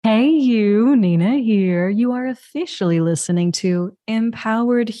Nina here. You are officially listening to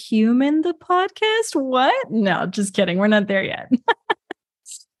Empowered Human, the podcast. What? No, just kidding. We're not there yet.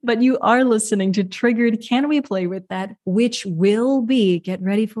 But you are listening to Triggered. Can we play with that? Which will be, get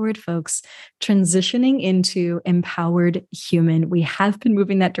ready for it, folks, transitioning into Empowered Human. We have been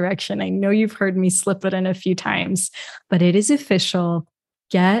moving that direction. I know you've heard me slip it in a few times, but it is official.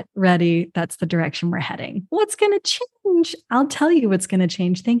 Get ready. That's the direction we're heading. What's going to change? I'll tell you what's going to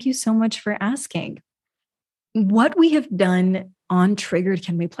change. Thank you so much for asking. What we have done on Triggered,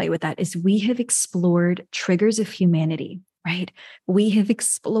 Can We Play With That, is we have explored triggers of humanity, right? We have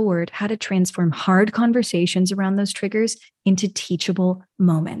explored how to transform hard conversations around those triggers into teachable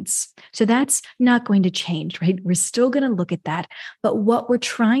moments. So that's not going to change, right? We're still going to look at that. But what we're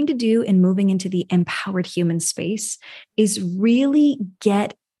trying to do in moving into the empowered human space is really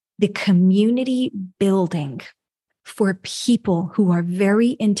get the community building for people who are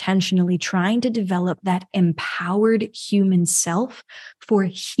very intentionally trying to develop that empowered human self for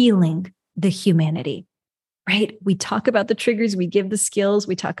healing the humanity. Right? We talk about the triggers, we give the skills,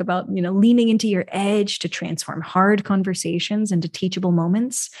 we talk about, leaning into your edge to transform hard conversations into teachable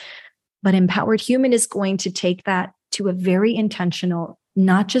moments. But Empowered Human is going to take that to a very intentional,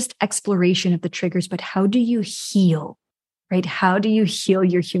 not just exploration of the triggers, but how do you heal, right? How do you heal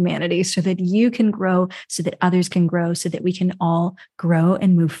your humanity so that you can grow, so that others can grow, so that we can all grow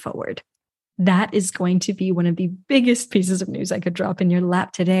and move forward? That is going to be one of the biggest pieces of news I could drop in your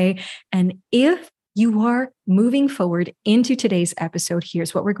lap today. And if you are moving forward into today's episode,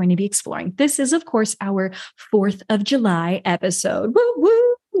 here's what we're going to be exploring. This is, of course, our 4th of July episode.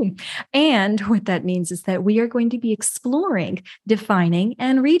 Woo, woo. And what that means is that we are going to be exploring, defining,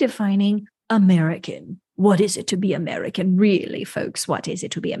 and redefining American. What is it to be American? Really, folks, what is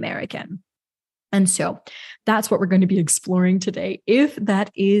it to be American? And so that's what we're going to be exploring today. If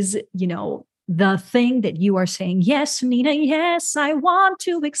that is, the thing that you are saying, yes, Nina, yes, I want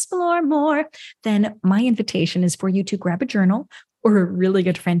to explore more, then my invitation is for you to grab a journal or a really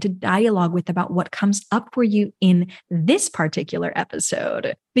good friend to dialogue with about what comes up for you in this particular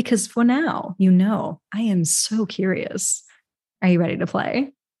episode. Because for now, I am so curious. Are you ready to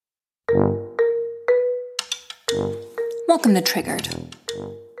play? Welcome to Triggered.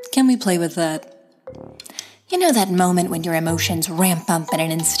 Can we play with that? You know that moment when your emotions ramp up in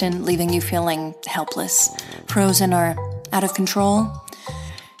an instant, leaving you feeling helpless, frozen, or out of control?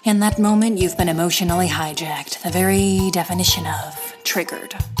 In that moment, you've been emotionally hijacked, the very definition of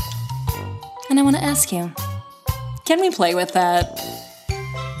triggered. And I want to ask you, can we play with that?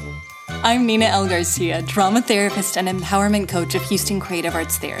 I'm Nina L. Garcia, drama therapist and empowerment coach of Houston Creative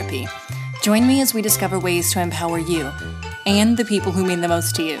Arts Therapy. Join me as we discover ways to empower you and the people who mean the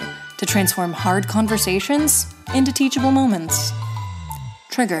most to you, to transform hard conversations into teachable moments.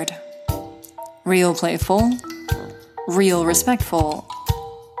 Triggered. Real playful. Real respectful.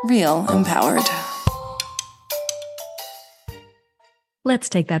 Real empowered. Let's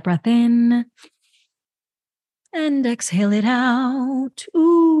take that breath in and exhale it out.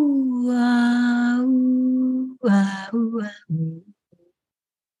 Ooh, ah, ooh, ah, ooh, ah, ooh.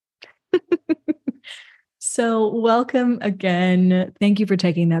 So welcome again. Thank you for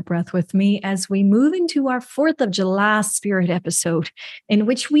taking that breath with me as we move into our 4th of July spirit episode, in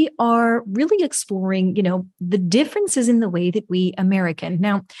which we are really exploring, the differences in the way that we American.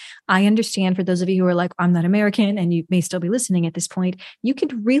 Now, I understand for those of you who are like, I'm not American, and you may still be listening at this point, you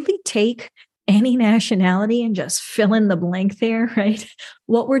could really take any nationality and just fill in the blank there, right?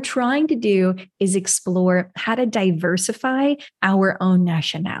 What we're trying to do is explore how to diversify our own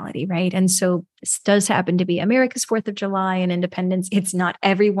nationality, right? And so this does happen to be America's 4th of July and independence. It's not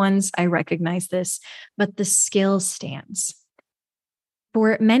everyone's, I recognize this, but the skill stands.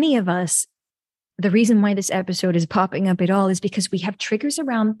 For many of us, the reason why this episode is popping up at all is because we have triggers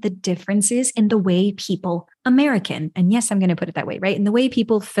around the differences in the way people American. And yes, I'm going to put it that way, right? In the way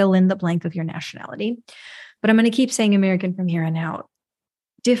people fill in the blank of your nationality. But I'm going to keep saying American from here on out.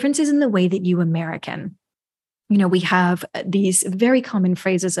 Differences in the way that you American. We have these very common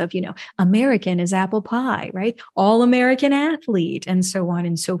phrases of, American is apple pie, right? All American athlete, and so on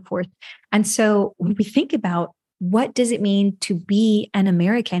and so forth. And so when we think about what does it mean to be an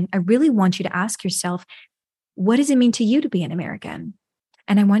American, I really want you to ask yourself, what does it mean to you to be an American?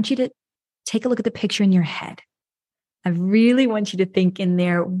 And I want you to take a look at the picture in your head. I really want you to think in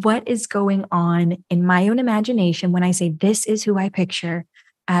there, what is going on in my own imagination when I say this is who I picture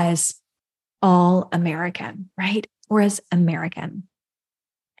as all American, right? Or as American.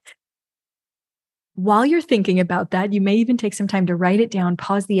 While you're thinking about that, you may even take some time to write it down,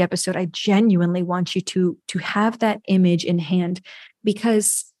 pause the episode. I genuinely want you to have that image in hand,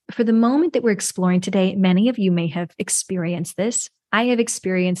 because for the moment that we're exploring today, many of you may have experienced this. I have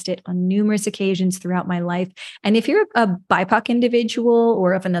experienced it on numerous occasions throughout my life. And if you're a BIPOC individual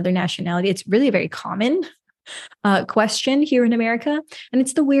or of another nationality, it's really a very common question here in America. And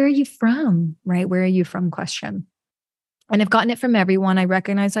it's the where are you from, right? Where are you from question. And I've gotten it from everyone. I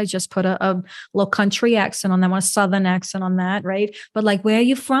recognize I just put a little country accent on that one, a Southern accent on that, right? But like, where are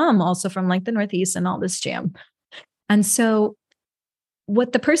you from? Also from like the Northeast and all this jam. And so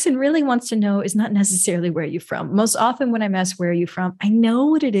what the person really wants to know is not necessarily where you're from. Most often when I'm asked, where are you from? I know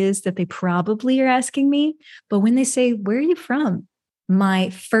what it is that they probably are asking me. But when they say, where are you from? My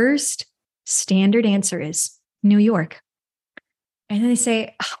first standard answer is New York. And then they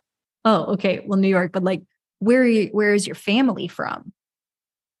say, oh, okay, well, New York, but like, where is your family from?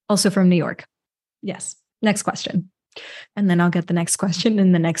 Also from New York. Yes. Next question. And then I'll get the next question.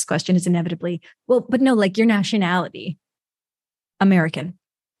 And the next question is inevitably, well, but no, like your nationality. American.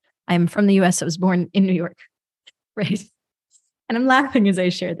 I'm from the US. I was born in New York. Right. And I'm laughing as I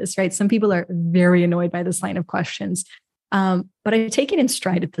share this, right? Some people are very annoyed by this line of questions. But I take it in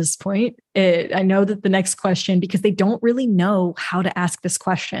stride at this point. I know that the next question, because they don't really know how to ask this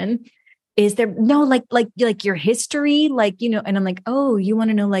question, is there no like your history, like, you know, and I'm like, oh, you want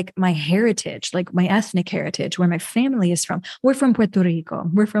to know like my heritage, like my ethnic heritage, where my family is from. We're from Puerto Rico.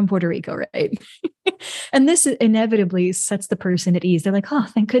 We're from Puerto Rico, right? And this inevitably sets the person at ease. They're like, oh,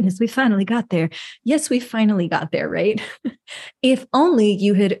 thank goodness we finally got there. Yes, we finally got there, right? If only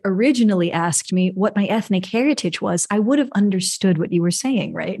you had originally asked me what my ethnic heritage was, I would have understood what you were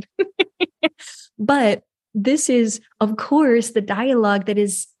saying, right? But this is, of course, the dialogue that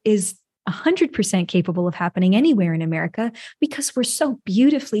is 100% capable of happening anywhere in America because we're so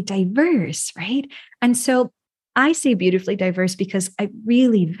beautifully diverse, right? And so I say beautifully diverse because I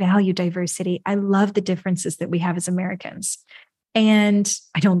really value diversity. I love the differences that we have as Americans. And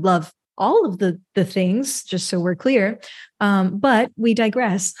I don't love all of the things, just so we're clear, but we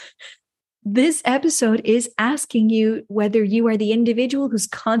digress. This episode is asking you whether you are the individual who's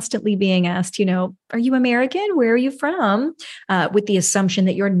constantly being asked, you know, are you American? Where are you from? With the assumption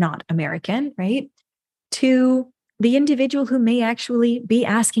that you're not American, right? To the individual who may actually be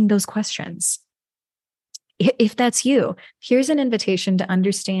asking those questions. If that's you, here's an invitation to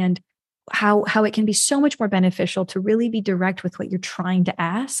understand how it can be so much more beneficial to really be direct with what you're trying to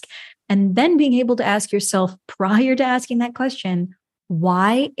ask. And then being able to ask yourself prior to asking that question,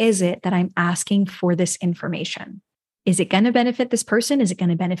 why is it that I'm asking for this information? Is it going to benefit this person? Is it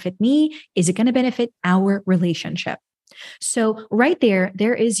going to benefit me? Is it going to benefit our relationship? So right there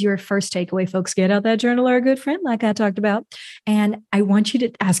is your first takeaway, folks. Get out that journal or a good friend, like I talked about. And I want you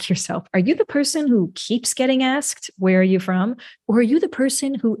to ask yourself, are you the person who keeps getting asked, where are you from? Or are you the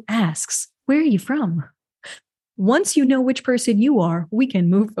person who asks, where are you from? Once you know which person you are, we can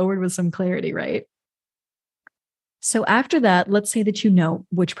move forward with some clarity, right? So after that, let's say that you know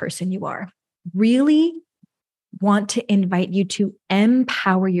which person you are. Really want to invite you to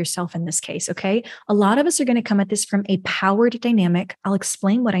empower yourself in this case, okay? A lot of us are going to come at this from a powered dynamic. I'll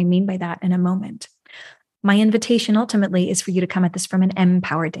explain what I mean by that in a moment. My invitation ultimately is for you to come at this from an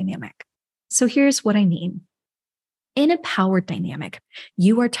empowered dynamic. So here's what I mean. In a power dynamic,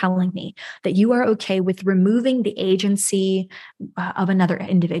 you are telling me that you are okay with removing the agency of another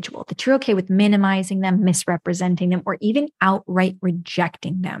individual, that you're okay with minimizing them, misrepresenting them, or even outright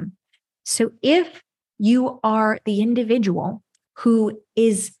rejecting them. So if you are the individual who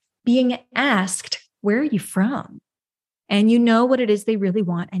is being asked, where are you from? And you know what it is they really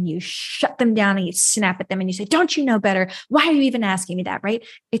want, and you shut them down and you snap at them and you say, don't you know better? Why are you even asking me that, right?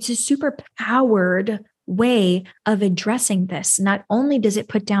 It's a super powered way of addressing this. Not only does it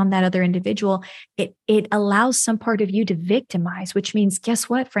put down that other individual, it allows some part of you to victimize, which means, guess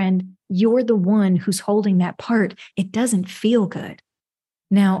what, friend? You're the one who's holding that part. It doesn't feel good.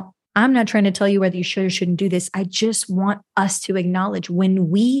 Now, I'm not trying to tell you whether you should or shouldn't do this. I just want us to acknowledge when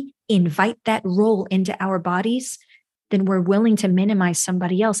we invite that role into our bodies, then we're willing to minimize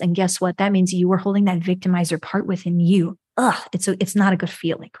somebody else. And guess what? That means you are holding that victimizer part within you. It's not a good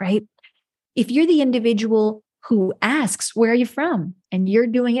feeling, right? If you're the individual who asks, where are you from? And you're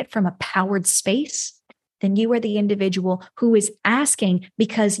doing it from a powered space, then you are the individual who is asking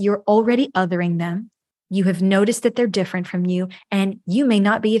because you're already othering them. You have noticed that they're different from you, and you may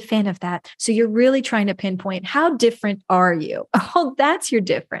not be a fan of that. So you're really trying to pinpoint, how different are you? Oh, that's your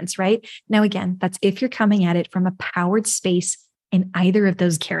difference, right? Now, again, that's if you're coming at it from a powered space in either of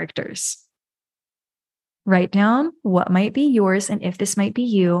those characters. Write down what might be yours and if this might be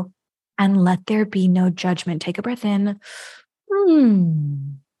you, and let there be no judgment. Take a breath in.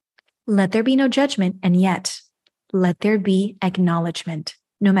 Let there be no judgment, and yet let there be acknowledgement.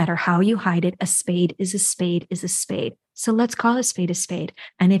 No matter how you hide it, a spade is a spade is a spade. So let's call a spade a spade.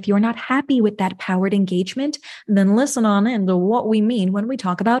 And if you're not happy with that powered engagement, then listen on into what we mean when we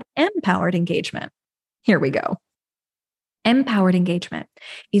talk about empowered engagement. Here we go. Empowered engagement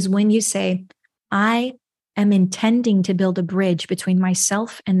is when you say, I am intending to build a bridge between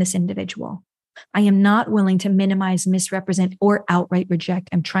myself and this individual. I am not willing to minimize, misrepresent, or outright reject.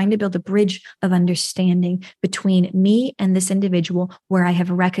 I'm trying to build a bridge of understanding between me and this individual where I have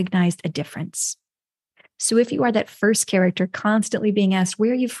recognized a difference. So if you are that first character constantly being asked,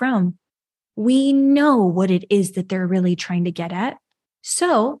 where are you from? We know what it is that they're really trying to get at.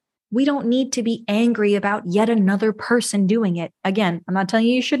 So we don't need to be angry about yet another person doing it. Again, I'm not telling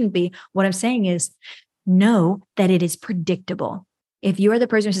you shouldn't be. What I'm saying is know that it is predictable. If you are the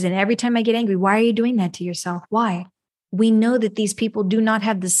person who says, and every time I get angry, why are you doing that to yourself? Why? We know that these people do not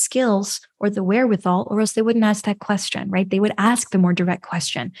have the skills or the wherewithal, or else they wouldn't ask that question, right? They would ask the more direct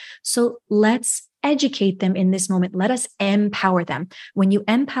question. So let's educate them in this moment. Let us empower them. When you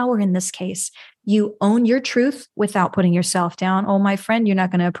empower in this case, you own your truth without putting yourself down. Oh, my friend, you're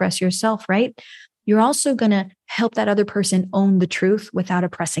not going to oppress yourself, right? You're also going to help that other person own the truth without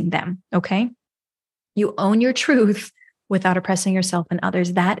oppressing them, okay? You own your truth without oppressing yourself and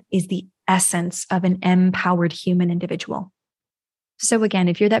others. That is the essence of an empowered human individual. So again,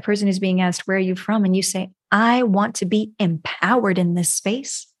 if you're that person who's being asked, where are you from? And you say, I want to be empowered in this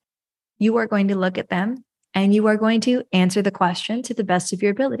space, you are going to look at them and you are going to answer the question to the best of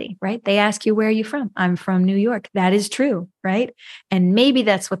your ability, right? They ask you, where are you from? I'm from New York. That is true, right? And maybe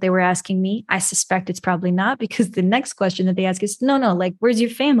that's what they were asking me. I suspect it's probably not, because the next question that they ask is, no, like, where's your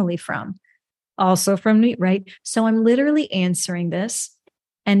family from? Also from New York, right? So I'm literally answering this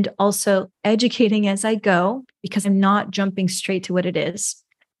and also educating as I go, because I'm not jumping straight to what it is.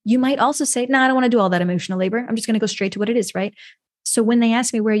 You might also say, no, I don't want to do all that emotional labor. I'm just going to go straight to what it is, right? So when they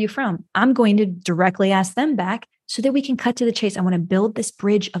ask me, where are you from? I'm going to directly ask them back so that we can cut to the chase. I want to build this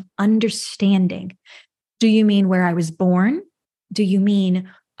bridge of understanding. Do you mean where I was born? Do you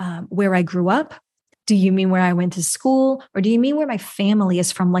mean where I grew up? Do you mean where I went to school? Or do you mean where my family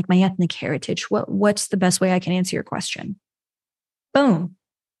is from, like my ethnic heritage? What's the best way I can answer your question? Boom.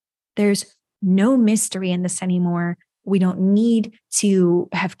 There's no mystery in this anymore. We don't need to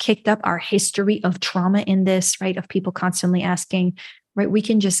have kicked up our history of trauma in this, right? Of people constantly asking, right? We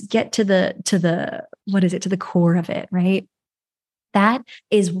can just get to the core of it, right? That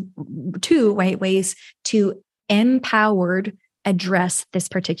is two ways to empowered address this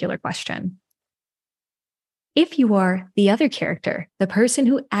particular question. If you are the other character, the person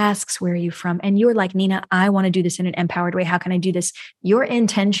who asks, where are you from? And you're like, Nina, I want to do this in an empowered way. How can I do this? Your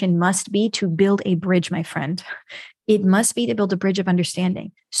intention must be to build a bridge, my friend. It must be to build a bridge of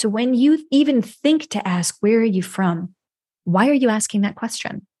understanding. So when you even think to ask, where are you from? Why are you asking that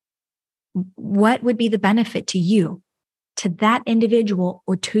question? What would be the benefit to you, to that individual,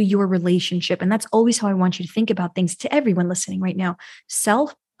 or to your relationship? And that's always how I want you to think about things, to everyone listening right now.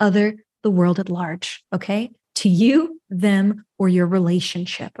 Self, other, the world at large, okay? To you, them, or your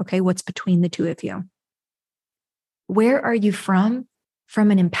relationship, okay? What's between the two of you? Where are you from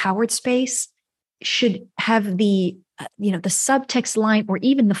an empowered space should have the subtext line, or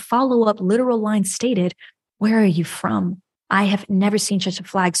even the follow-up literal line stated, where are you from? I have never seen such a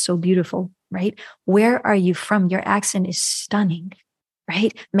flag so beautiful, right? Where are you from? Your accent is stunning,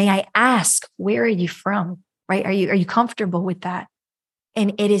 right? May I ask, where are you from, right? Are you comfortable with that?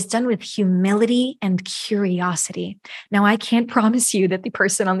 And it is done with humility and curiosity. Now, I can't promise you that the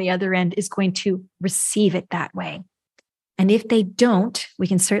person on the other end is going to receive it that way. And if they don't, we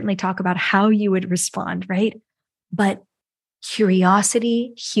can certainly talk about how you would respond, right? But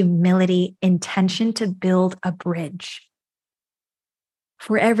curiosity, humility, intention to build a bridge.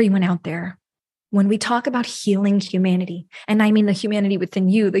 For everyone out there, when we talk about healing humanity, and I mean the humanity within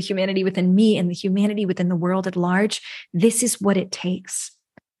you, the humanity within me, and the humanity within the world at large, this is what it takes.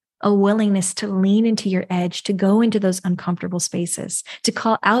 A willingness to lean into your edge, to go into those uncomfortable spaces, to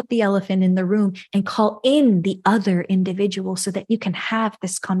call out the elephant in the room and call in the other individual so that you can have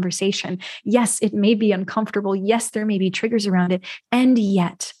this conversation. Yes, it may be uncomfortable. Yes, there may be triggers around it. And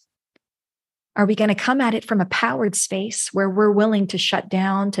yet, are we going to come at it from a powered space where we're willing to shut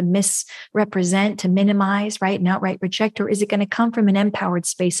down, to misrepresent, to minimize, right, and outright reject? Or is it going to come from an empowered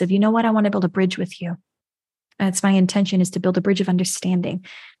space of, you know what, I want to build a bridge with you. That's my intention, is to build a bridge of understanding.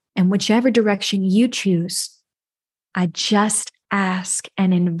 And whichever direction you choose, I just ask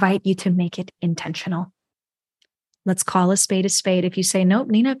and invite you to make it intentional. Let's call a spade a spade. If you say, nope,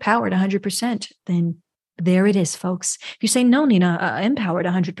 Nina, powered 100%, then there it is, folks. If you say, no, Nina, empowered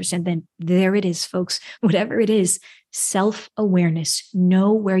 100%, then there it is, folks. Whatever it is, Self-awareness.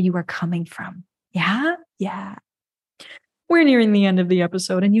 Know where you are coming from. Yeah? Yeah. We're nearing the end of the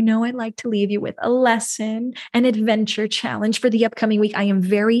episode, and I'd like to leave you with a lesson, an adventure challenge for the upcoming week. I am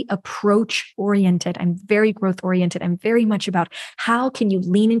very approach-oriented. I'm very growth-oriented. I'm very much about how can you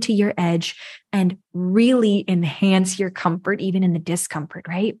lean into your edge and really enhance your comfort, even in the discomfort,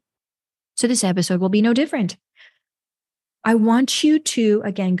 right? So this episode will be no different. I want you to,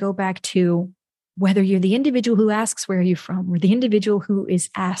 again, go back to whether you're the individual who asks, where are you from? Or the individual who is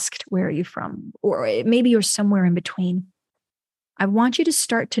asked, where are you from? Or maybe you're somewhere in between. I want you to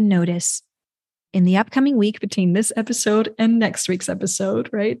start to notice in the upcoming week between this episode and next week's episode,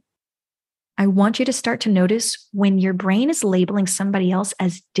 right? I want you to start to notice when your brain is labeling somebody else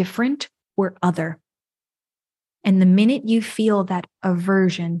as different or other. And the minute you feel that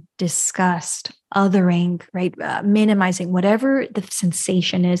aversion, disgust, othering, right, minimizing, whatever the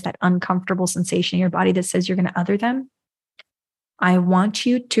sensation is, that uncomfortable sensation in your body that says you're going to other them, I want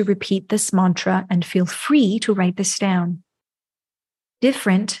you to repeat this mantra and feel free to write this down.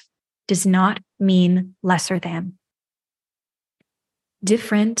 Different does not mean lesser than.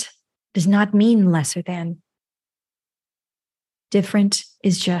 Different does not mean lesser than. Different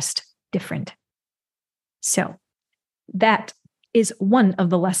is just different. So that is one of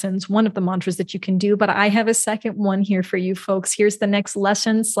the lessons, one of the mantras that you can do. But I have a second one here for you folks. Here's the next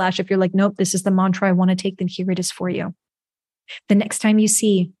lesson / if you're like, nope, this is the mantra I want to take, then here it is for you. The next time you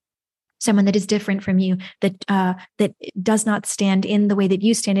see someone that is different from you, that does not stand in the way that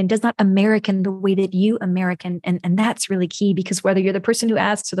you stand in, does not American the way that you American. And that's really key, because whether you're the person who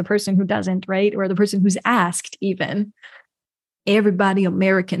asks or the person who doesn't, right? Or the person who's asked even, everybody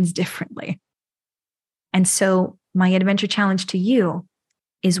Americans differently. And so my adventure challenge to you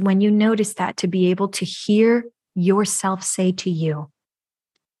is, when you notice that, to be able to hear yourself say to you,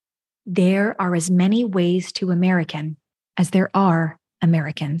 there are as many ways to American as there are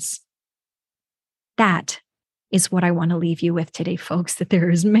Americans. That is what I want to leave you with today, folks, that there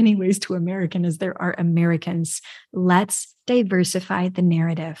are as many ways to American as there are Americans. Let's diversify the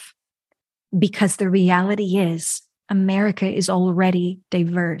narrative, because the reality is America is already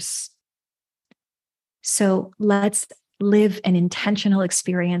diverse. So let's live an intentional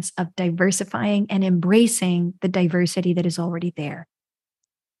experience of diversifying and embracing the diversity that is already there.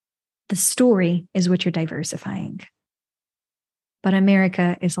 The story is what you're diversifying, but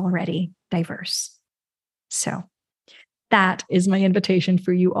America is already diverse. So that is my invitation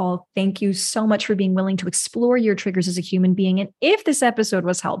for you all. Thank you so much for being willing to explore your triggers as a human being. And if this episode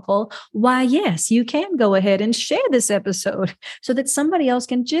was helpful, why, yes, you can go ahead and share this episode so that somebody else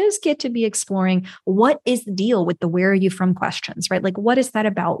can just get to be exploring what is the deal with the where are you from questions, right? Like, what is that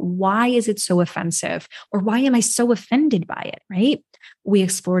about? Why is it so offensive? Or why am I so offended by it, right? We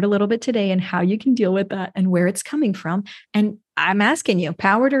explored a little bit today and how you can deal with that and where it's coming from. And I'm asking you,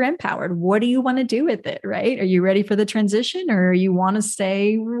 powered or empowered, what do you want to do with it, right? Are you ready for the transition, or you want to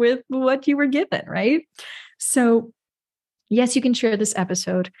stay with what you were given, right? So yes, you can share this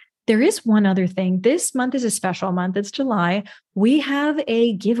episode. There is one other thing. This month is a special month. It's July. We have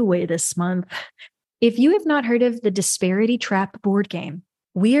a giveaway this month. If you have not heard of the Disparity Trap board game,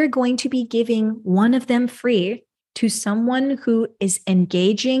 we are going to be giving one of them free to someone who is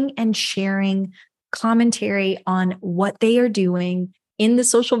engaging and sharing commentary on what they are doing in the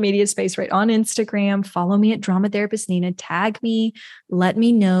social media space, right? On Instagram, follow me at Drama Therapist Nina, tag me, let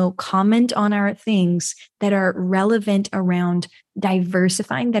me know, comment on our things that are relevant around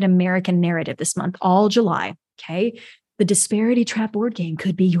diversifying that American narrative this month, all July. Okay. The Disparity Trap board game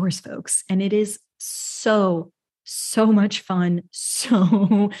could be yours, folks. And it is so much fun.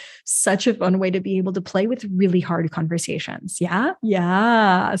 Such a fun way to be able to play with really hard conversations. Yeah.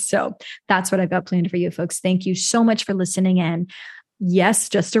 Yeah. So that's what I've got planned for you, folks. Thank you so much for listening in. Yes,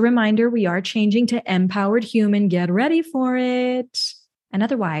 just a reminder, we are changing to Empowered Human. Get ready for it. And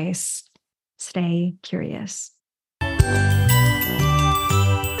otherwise, stay curious.